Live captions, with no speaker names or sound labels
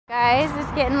Guys,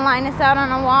 just getting Linus out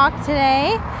on a walk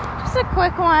today. Just a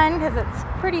quick one because it's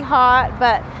pretty hot,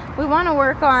 but we want to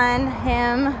work on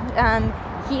him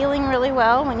healing really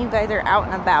well when you guys are out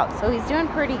and about. So he's doing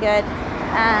pretty good.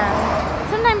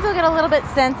 Sometimes he'll get a little bit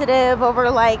sensitive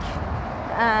over like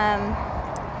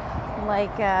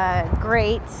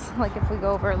grates, like if we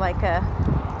go over like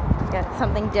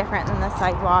something different than the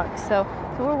sidewalk. So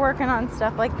we're working on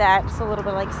stuff like that, just a little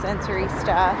bit like sensory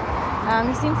stuff.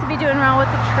 He seems to be doing well with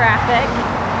the traffic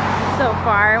so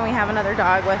far, and we have another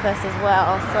dog with us as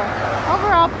well. So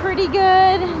overall, pretty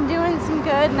good. Doing some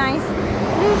good, nice,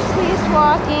 loose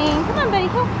walking. Come on,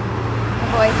 buddy, go. Oh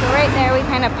boy, so right there, we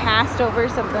kind of passed over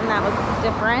something that was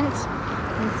different,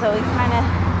 and so we kind of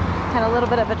had a little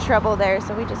bit of a trouble there.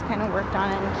 So we just kind of worked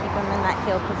on it and keep him in that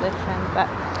heel position. But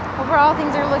overall,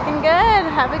 things are looking good.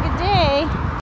 Have a good day.